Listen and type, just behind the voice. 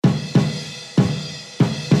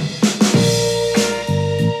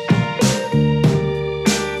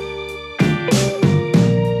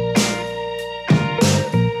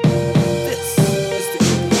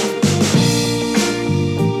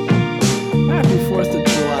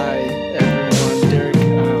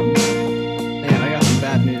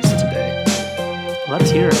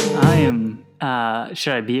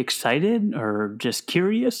Should I be excited or just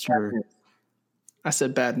curious? Or I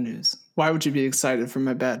said bad news. Why would you be excited for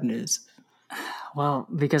my bad news? well,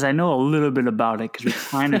 because I know a little bit about it because we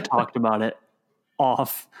kind of talked about it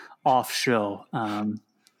off show.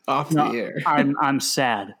 Off the air. I'm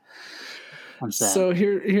sad. I'm sad. So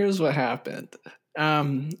here's what happened.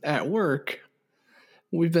 At work,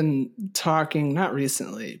 we've been talking, not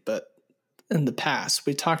recently, but in the past,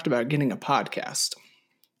 we talked about getting a podcast.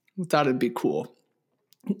 We thought it'd be cool.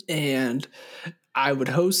 And I would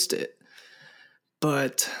host it.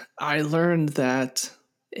 But I learned that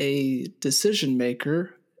a decision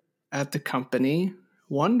maker at the company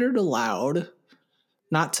wondered aloud,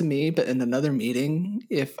 not to me, but in another meeting,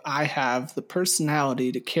 if I have the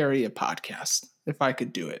personality to carry a podcast, if I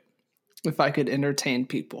could do it, if I could entertain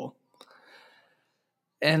people.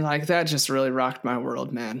 And like that just really rocked my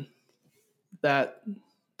world, man. That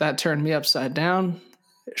turned me upside down.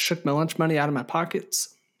 It shook my lunch money out of my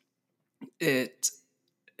pockets. It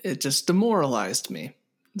just demoralized me.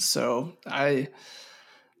 So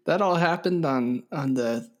that all happened on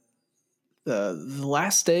the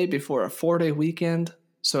last day before a 4-day weekend.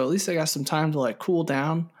 So at least I got some time to like cool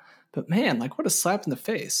down. But man, like what a slap in the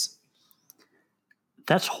face.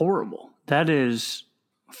 That's horrible. That is,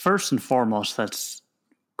 first and foremost, that's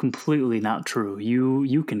completely not true.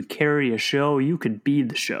 You can carry a show. You could be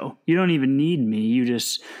the show. You don't even need me. You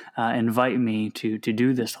just invite me to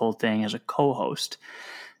do this whole thing as a co-host.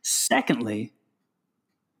 Secondly,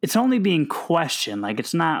 it's only being questioned. Like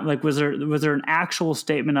it's not like was there an actual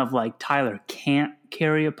statement of like Tyler can't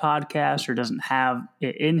carry a podcast or doesn't have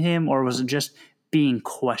it in him, or was it just being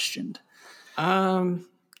questioned? Not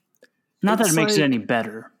that it makes it any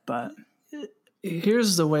better, but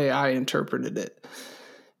here's the way I interpreted it.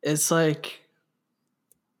 It's like,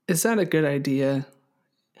 is that a good idea?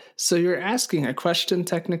 So you're asking a question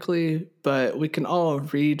technically, but we can all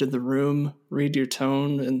read the room, read your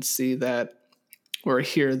tone, and see that or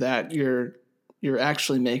hear that you're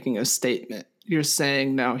actually making a statement. You're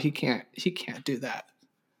saying no, he can't do that.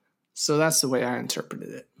 So that's the way I interpreted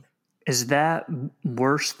it. Is that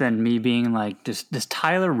worse than me being like, does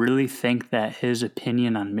Tyler really think that his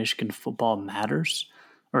opinion on Michigan football matters,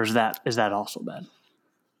 or is that also bad?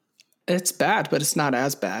 It's bad, but it's not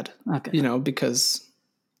as bad. Okay. Because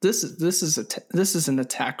this is an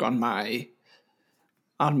attack on my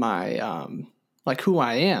like who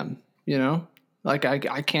I am. Like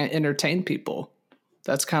I can't entertain people.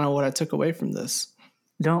 That's kind of what I took away from this.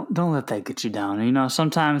 Don't let that get you down.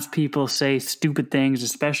 Sometimes people say stupid things,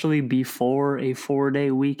 especially before a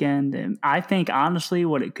 4-day weekend. And I think honestly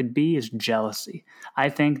what it could be is jealousy. I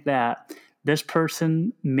think that this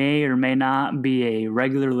person may or may not be a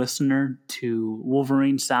regular listener to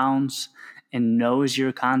Wolverine Sounds and knows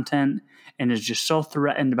your content and is just so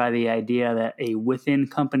threatened by the idea that a within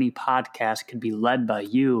company podcast could be led by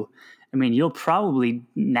you. I mean, you'll probably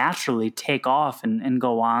naturally take off and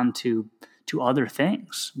go on to other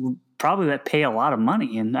things, probably that pay a lot of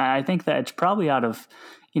money. And I think that it's probably out of,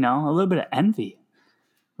 a little bit of envy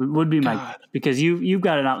would be my, because you've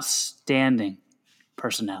got an outstanding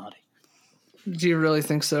personality. Do you really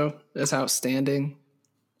think so? It's outstanding.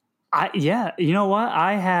 Yeah. You know what?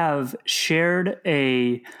 I have shared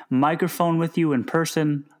a microphone with you in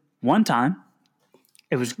person one time.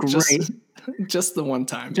 It was great. Just the one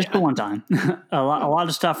time. The one time. a lot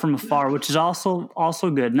of stuff from afar, which is also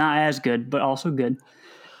good. Not as good, but also good.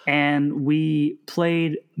 And we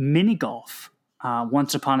played mini golf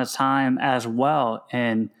once upon a time as well.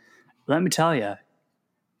 And let me tell you,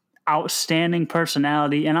 outstanding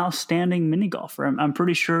personality and outstanding mini golfer. I'm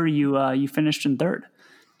pretty sure you finished in third.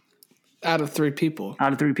 Out of 3 people.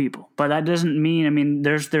 But that doesn't mean,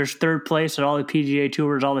 there's third place at all the PGA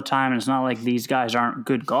Tours all the time, and it's not like these guys aren't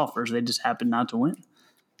good golfers. They just happen not to win.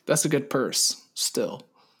 That's a good purse still.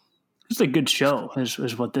 It's a good show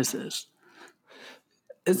is what this is.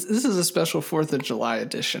 This is a special 4th of July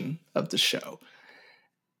edition of the show.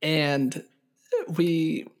 And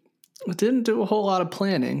we didn't do a whole lot of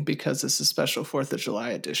planning because it's a special 4th of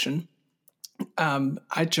July edition.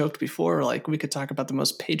 I joked before, like we could talk about the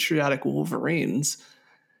most patriotic Wolverines,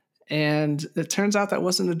 and it turns out that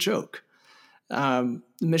wasn't a joke.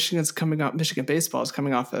 Michigan baseball is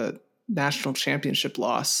coming off a national championship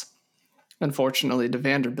loss, unfortunately, to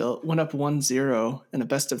Vanderbilt. Went up 1-0 in a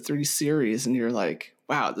best-of-3 series, and you're like,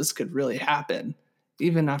 wow, this could really happen.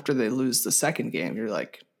 Even after they lose the second game, you're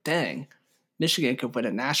like, dang, Michigan could win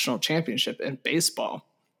a national championship in baseball.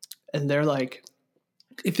 And they're like,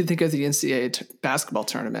 if you think of the NCAA basketball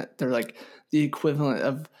tournament, they're like the equivalent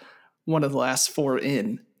of one of the last 4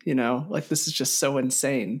 in, like this is just so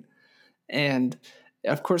insane. And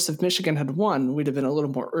Of course, if Michigan had won, we'd have been a little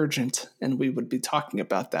more urgent and we would be talking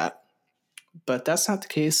about that. But that's not the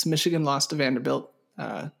case. Michigan lost to Vanderbilt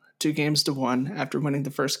 2-1 after winning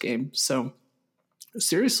the first game. So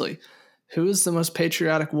seriously, who is the most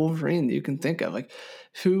patriotic Wolverine that you can think of? Like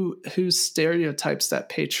who stereotypes that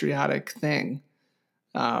patriotic thing?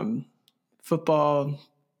 Football,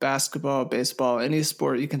 basketball, baseball, any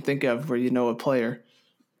sport you can think of where you know a player.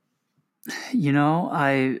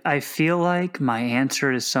 I feel like my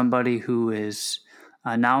answer is somebody who is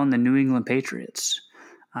now in the New England Patriots.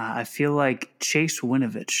 I feel like Chase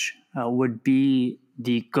Winovich would be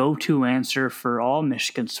the go-to answer for all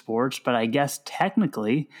Michigan sports, but I guess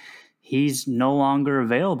technically he's no longer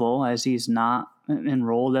available as he's not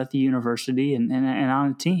enrolled at the university and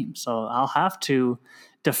on a team. So I'll have to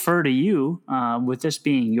defer to you with this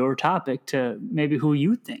being your topic to maybe who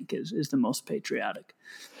you think is the most patriotic.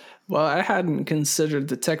 Well, I hadn't considered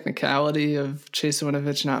the technicality of Chase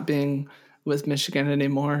Winovich not being with Michigan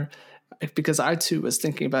anymore, because I too was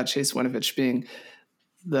thinking about Chase Winovich being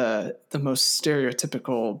the most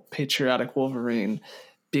stereotypical patriotic Wolverine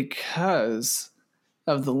because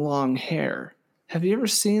of the long hair. Have you ever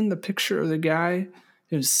seen the picture of the guy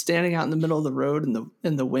who's standing out in the middle of the road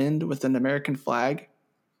in the wind with an American flag?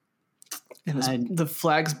 And the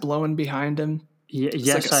flag's blowing behind him.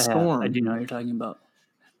 Yes, like I have. I do know what you're talking about.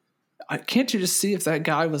 Can't you just see if that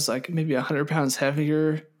guy was like maybe 100 pounds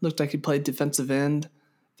heavier, looked like he played defensive end?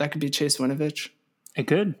 That could be Chase Winovich. It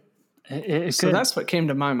could. So that's what came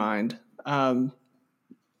to my mind.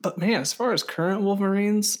 But man, as far as current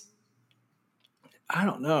Wolverines, I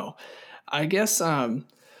don't know. I guess I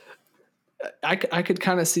could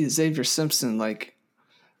kind of see Xavier Simpson like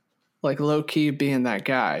low key being that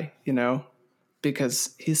guy,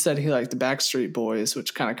 because he said he liked the Backstreet Boys,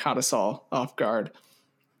 which kind of caught us all off guard.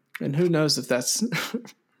 And who knows if that's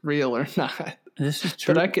real or not. This is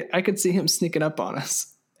true. But I could see him sneaking up on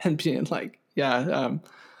us and being like, yeah,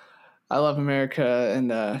 I love America,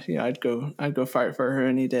 and I'd go fight for her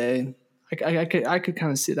any day. I could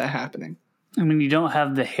kind of see that happening. I mean, you don't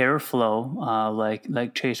have the hair flow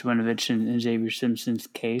like Chase Winovich and Xavier Simpson's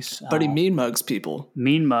case, but he mean mugs people.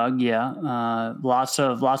 Mean mug, yeah. Lots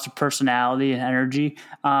of personality and energy.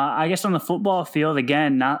 I guess on the football field,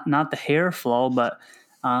 again, not the hair flow, but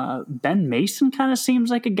Ben Mason kind of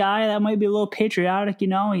seems like a guy that might be a little patriotic.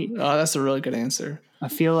 That's a really good answer. I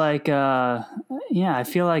feel like, I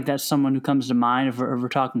feel like that's someone who comes to mind if we're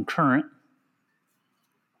talking current.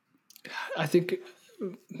 I think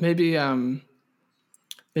maybe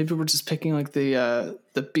we're just picking like the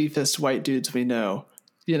beefest white dudes we know,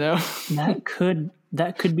 That could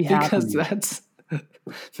be because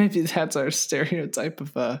happening. that's our stereotype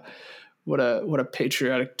of what a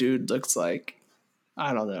patriotic dude looks like.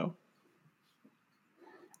 I don't know.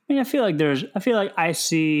 I mean, I feel like I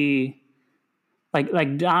see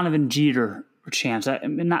like Donovan Jeter or Chance. I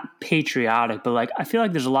mean, not patriotic, but like I feel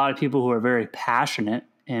like there's a lot of people who are very passionate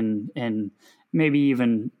and maybe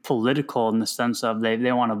even political in the sense of they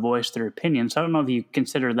want to voice their opinions. So I don't know if you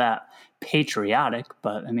consider that patriotic,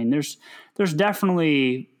 but I mean, there's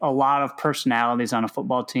definitely a lot of personalities on a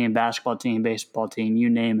football team, basketball team, baseball team, you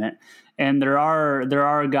name it. And there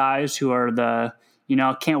are guys who are the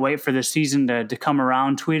can't wait for the season to come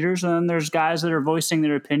around tweeters. And then there's guys that are voicing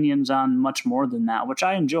their opinions on much more than that, which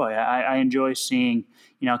I enjoy. I enjoy seeing,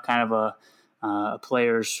 kind of a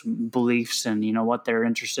player's beliefs and, what they're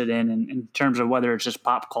interested in terms of whether it's just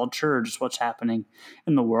pop culture or just what's happening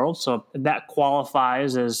in the world. So if that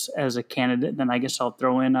qualifies as a candidate, then I guess I'll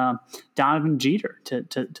throw in Donovan Jeter to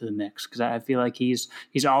the mix, because I feel like he's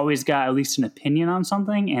always got at least an opinion on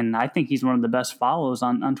something. And I think he's one of the best follows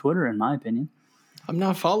on Twitter, in my opinion. I'm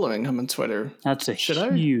not following him on Twitter. That's a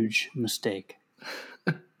huge mistake.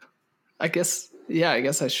 I guess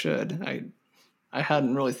I should. I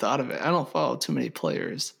hadn't really thought of it. I don't follow too many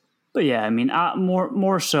players. But yeah, I mean,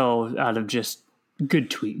 more so out of just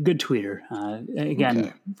good tweeter.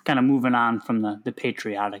 Again, kind of moving on from the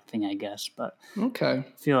patriotic thing, I guess. But okay,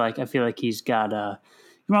 I feel like he's got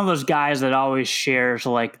one of those guys that always shares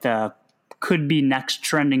like the could be next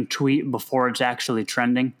trending tweet before it's actually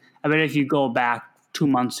trending. I bet if you go back 2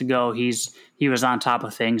 months ago, he was on top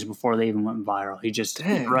of things before they even went viral. He just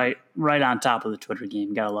right on top of the Twitter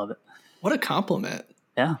game. Gotta love it. What a compliment.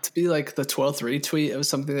 Yeah. To be like the 12th retweet of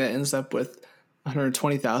something that ends up with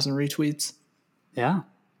 120,000 retweets. Yeah.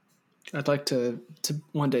 I'd like to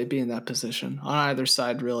one day be in that position on either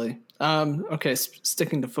side, really. Okay,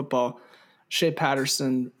 sticking to football. Shea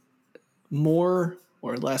Patterson, more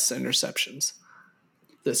or less interceptions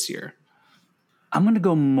this year? I'm going to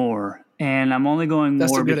go more, and I'm only going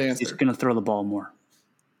more because he's going to throw the ball more.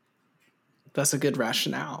 That's a good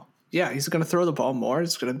rationale. Yeah, he's going to throw the ball more.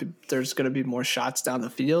 There's going to be more shots down the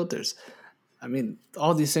field.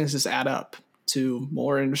 All these things just add up to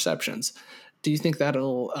more interceptions. Do you think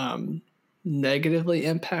that'll negatively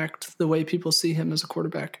impact the way people see him as a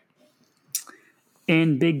quarterback?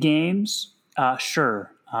 In big games,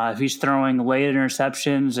 sure. If he's throwing late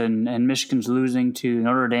interceptions and Michigan's losing to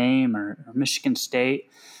Notre Dame or Michigan State,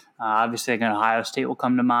 obviously like Ohio State will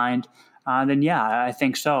come to mind. Then yeah, I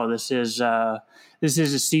think so. This is a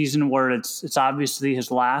season where it's obviously his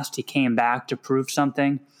last. He came back to prove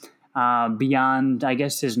something. Beyond, I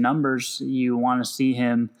guess, his numbers, you want to see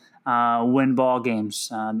him win ball games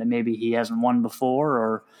that maybe he hasn't won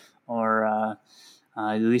before, or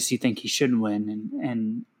at least you think he should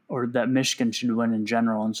win, or that Michigan should win in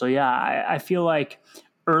general. And so, yeah, I feel like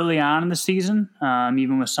early on in the season,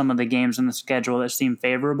 even with some of the games on the schedule that seem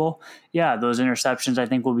favorable, yeah, those interceptions I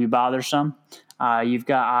think will be bothersome. You've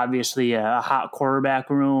got obviously a hot quarterback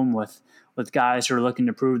room with guys who are looking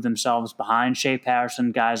to prove themselves behind Shea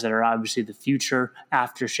Patterson, guys that are obviously the future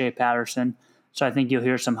after Shea Patterson. So I think you'll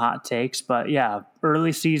hear some hot takes. But yeah,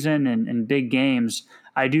 early season and big games,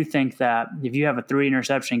 I do think that if you have a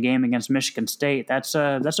 3-interception game against Michigan State, that's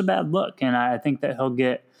a bad look. And I think that he'll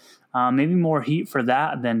get maybe more heat for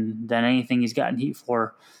that than anything he's gotten heat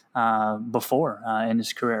for before in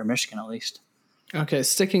his career at Michigan, at least. Okay,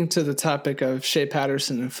 sticking to the topic of Shea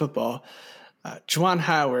Patterson and football, Juwan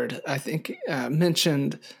Howard, I think,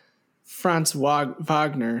 mentioned Franz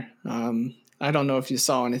Wagner. I don't know if you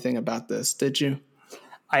saw anything about this. Did you?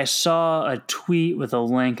 I saw a tweet with a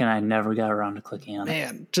link, and I never got around to clicking on it.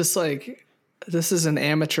 Man, just like this is an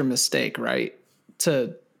amateur mistake, right?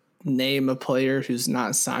 To name a player who's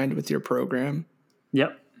not signed with your program.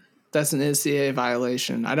 Yep. That's an NCAA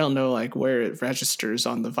violation. I don't know like where it registers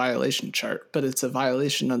on the violation chart, but it's a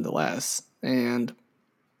violation nonetheless. And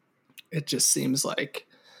it just seems like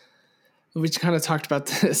we kind of talked about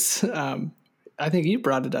this. I think you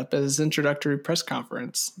brought it up at his introductory press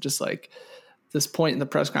conference, just like this point in the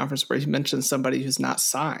press conference where he mentioned somebody who's not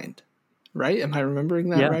signed, right? Am I remembering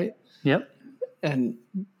that right? Yep. And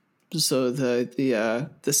so the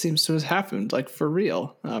this seems to have happened, like for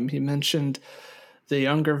real. He mentioned the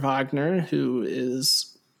younger Wagner, who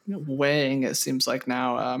is weighing, it seems like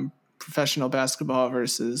now, professional basketball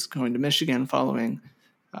versus going to Michigan following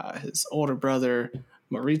his older brother,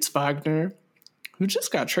 Moritz Wagner, who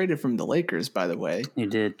just got traded from the Lakers, by the way. He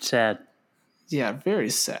did. Sad. Yeah, very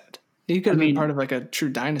sad. He could have been part of like a true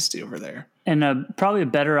dynasty over there. And probably a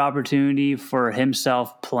better opportunity for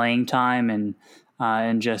himself playing time and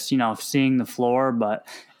just, seeing the floor. But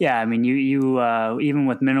yeah, I mean, you even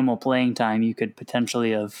with minimal playing time, you could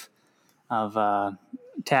potentially have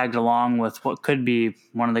tagged along with what could be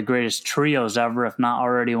one of the greatest trios ever, if not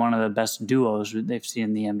already one of the best duos they've seen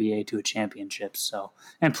in the NBA to a championship. So,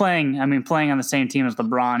 and playing on the same team as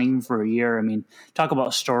LeBron, even for a year, I mean, talk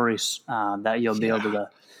about stories that you'll be able to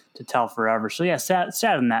tell forever. So yeah, sad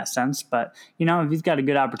in that sense. But if he's got a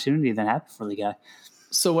good opportunity, then happy for the guy.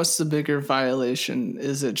 So what's the bigger violation?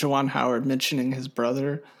 Is it Juwan Howard mentioning his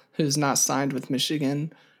brother who's not signed with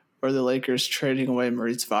Michigan, or the Lakers trading away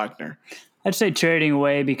Moritz Wagner? I'd say trading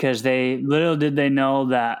away, because little did they know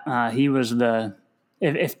that he was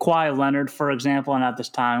if Kawhi Leonard, for example, and at this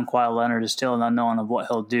time Kawhi Leonard is still unknown of what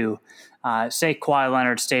he'll do. Say Kawhi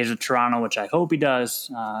Leonard stays with Toronto, which I hope he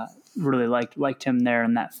does. Really liked him there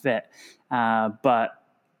in that fit. But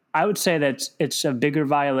I would say that it's a bigger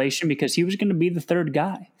violation because he was going to be the third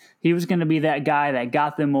guy. He was going to be that guy that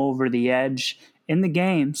got them over the edge in the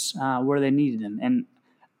games where they needed him. And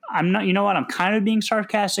I'm not, I'm kind of being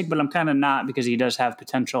sarcastic, but I'm kind of not, because he does have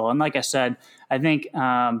potential. And like I said, I think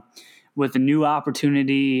with the new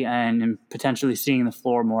opportunity and potentially seeing the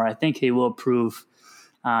floor more, I think he will prove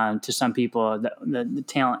to some people the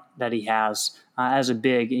talent that he has as a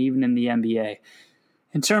big, even in the NBA.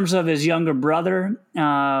 In terms of his younger brother,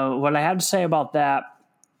 what I have to say about that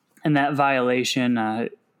and that violation,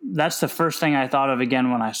 that's the first thing I thought of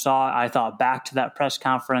again when I saw it. I thought back to that press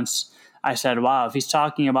conference. I said, wow, if he's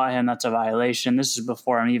talking about him, that's a violation. This is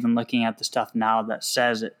before I'm even looking at the stuff now that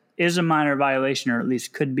says it is a minor violation, or at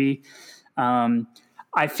least could be.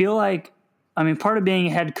 I feel like, part of being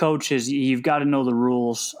a head coach is you've got to know the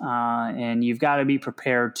rules and you've got to be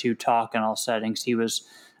prepared to talk in all settings. He was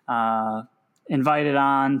invited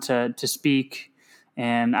on to speak,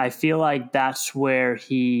 and I feel like that's where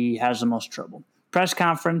he has the most trouble. Press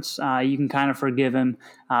conference, you can kind of forgive him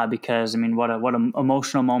because, what an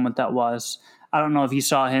emotional moment that was. I don't know if you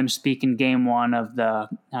saw him speak in Game 1 of the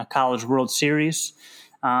College World Series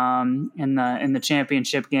in the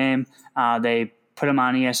championship game. They put him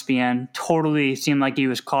on ESPN. Totally seemed like he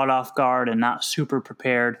was caught off guard and not super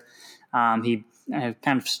prepared. He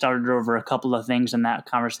kind of started over a couple of things in that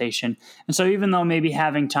conversation. And so even though maybe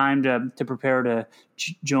having time to prepare to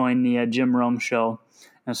join the Jim Rome show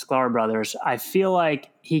and Sklar Brothers, I feel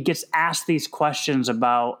like he gets asked these questions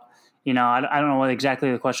about, I don't know what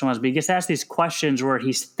exactly the question was, but he gets asked these questions where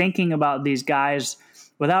he's thinking about these guys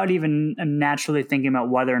without even naturally thinking about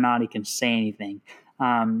whether or not he can say anything.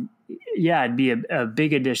 It'd be a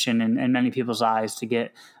big addition in many people's eyes to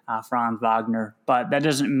get Franz Wagner, but that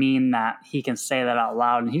doesn't mean that he can say that out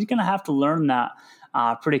loud, and he's going to have to learn that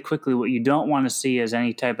pretty quickly. What you don't want to see is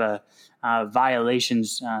any type of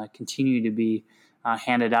violations continue to be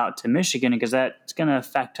handed out to Michigan, because that's going to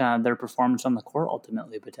affect their performance on the court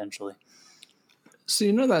ultimately, potentially. So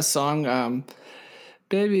you know that song,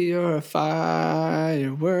 Baby, You're a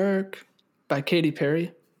Firework by Katy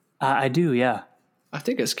Perry? I do, yeah. I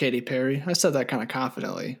think it's Katy Perry. I said that kind of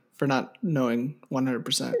confidently for not knowing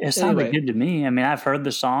 100%. It sounded good to me. I mean, I've heard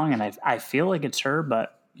the song, and I feel like it's her,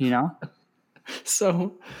 but,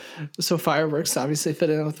 So fireworks obviously fit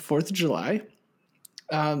in with the 4th of July.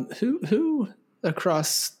 Who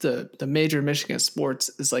across the major Michigan sports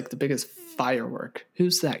is like the biggest firework?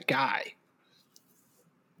 Who's that guy?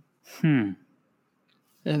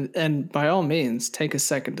 And by all means, take a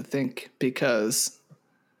second to think, because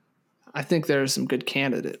I think there are some good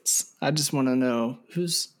candidates. I just want to know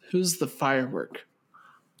who's the firework.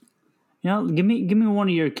 Give me one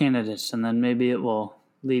of your candidates, and then maybe it will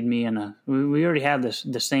lead me in a. We already have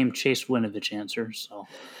the same Chase Winovich answer, so.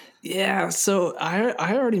 Yeah, so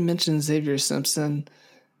I already mentioned Xavier Simpson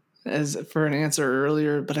as for an answer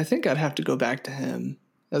earlier, but I think I'd have to go back to him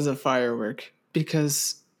as a firework,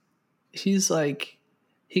 because he's like,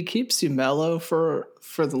 he keeps you mellow for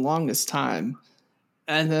the longest time,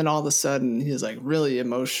 and then all of a sudden he's like really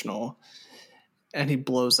emotional and he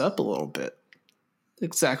blows up a little bit,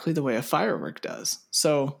 exactly the way a firework does.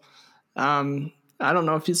 So I don't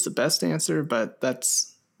know if he's the best answer, but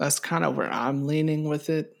that's kind of where I'm leaning with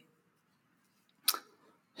it.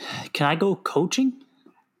 Can I go coaching?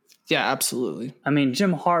 Yeah, absolutely. I mean,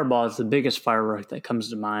 Jim Harbaugh is the biggest firework that comes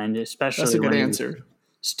to mind, especially that's a good when answer.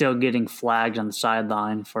 Still getting flagged on the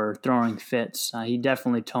sideline for throwing fits. He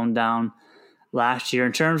definitely toned down last year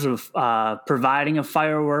in terms of providing a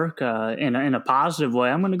firework in a positive way.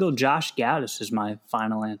 I'm going to go Josh Gaddis as my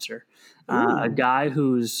final answer. A guy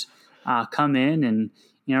who's come in and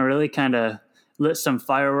really kind of lit some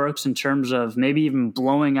fireworks in terms of maybe even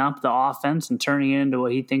blowing up the offense and turning it into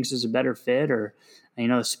what he thinks is a better fit, or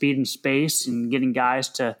the speed and space and getting guys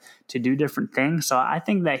to do different things. So I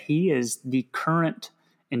think that he is the current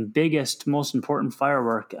and biggest, most important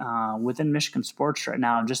firework within Michigan sports right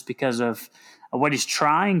now, just because of what he's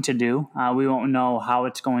trying to do. We won't know how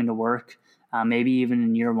it's going to work, maybe even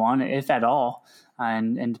in year one, if at all,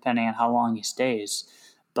 and depending on how long he stays.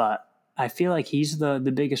 But I feel like he's the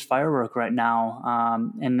biggest firework right now,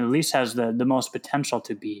 and at least has the most potential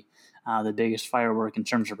to be the biggest firework in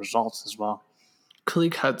terms of results as well.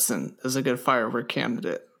 Khaleke Hudson is a good firework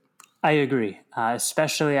candidate. I agree,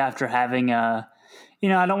 especially after having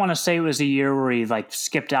I don't want to say it was a year where he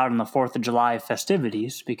skipped out on the 4th of July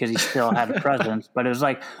festivities because he still had a presence, but it was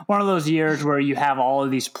like one of those years where you have all of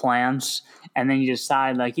these plans and then you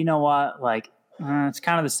decide it's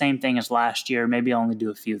kind of the same thing as last year. Maybe I'll only do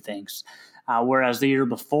a few things. Whereas the year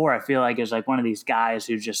before, I feel like it was like one of these guys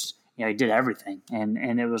who just, he did everything.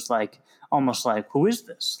 And it was almost like, who is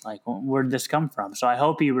this? Where did this come from? So I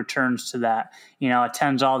hope he returns to that,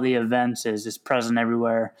 attends all the events, is present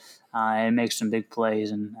everywhere, and makes some big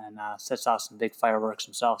plays and sets off some big fireworks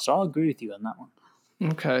himself. So I'll agree with you on that one.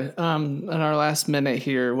 Okay. In our last minute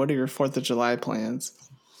here, what are your 4th of July plans?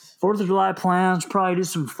 4th of July plans, probably do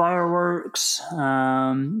some fireworks.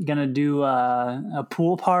 Gonna do a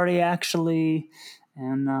pool party, actually.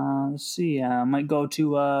 And let's see, I might go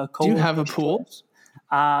to Do you have a pool?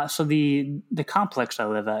 So the complex I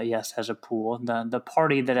live at, yes, has a pool. The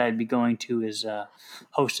party that I'd be going to is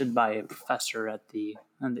hosted by a professor at the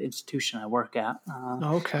institution I work at.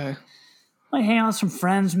 Okay. Might hang out with some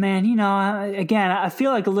friends, man. Again, I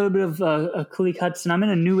feel like a little bit of a Khaleke Hudson. I'm in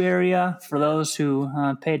a new area. For those who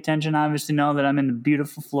pay attention, obviously know that I'm in the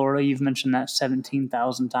beautiful Florida. You've mentioned that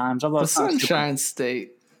 17,000 times. Although the Sunshine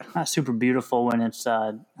State. Not super beautiful when it's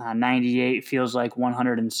 98, feels like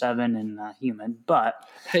 107 and humid. But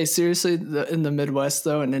hey, seriously, in the Midwest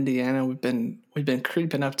though, in Indiana, we've been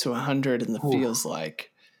creeping up to 100, and feels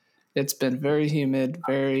like it's been very humid.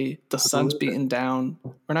 The sun's beating down.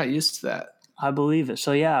 We're not used to that. I believe it.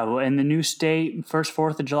 So yeah, in the new state, first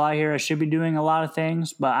 4th of July here, I should be doing a lot of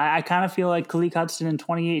things. But I kind of feel like Khalid Hudson in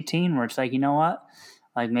 2018, where it's like, you know what?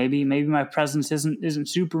 Like maybe my presence isn't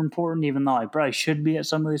super important, even though I probably should be at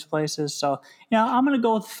some of these places. So I'm gonna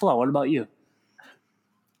go with the flow. What about you?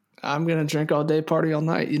 I'm going to drink all day, party all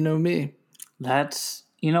night. You know me. That's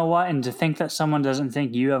what, and to think that someone doesn't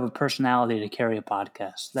think you have a personality to carry a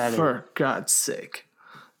podcast. For God's sake.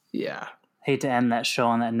 Yeah. Hate to end that show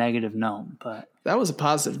on that negative note, but that was a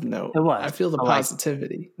positive note. It was. I feel the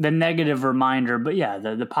positivity. The negative reminder, but yeah,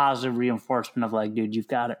 the positive reinforcement of like, dude, you've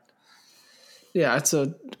got it. Yeah, it's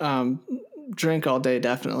a drink all day,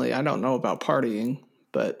 definitely. I don't know about partying,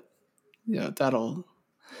 but that'll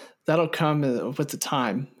come with the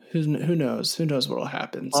time. Who knows? Who knows what will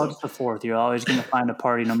happen? Well, it's the 4th. You're always going to find a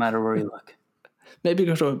party no matter where you look. Maybe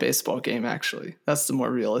go to a baseball game, actually. That's the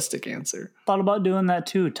more realistic answer. Thought about doing that,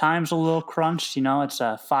 too. Time's a little crunched. It's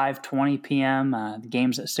 5:20 p.m. The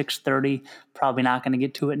game's at 6:30. Probably not going to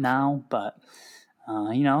get to it now, but,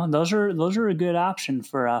 those are a good option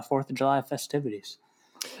for 4th of July festivities.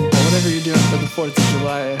 Well, whatever you're doing for the 4th of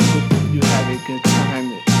July, I hope you have a good time.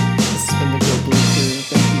 This has been the Go Blue Crew.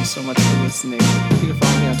 Thank you so much for listening. You can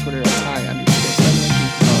follow me on Twitter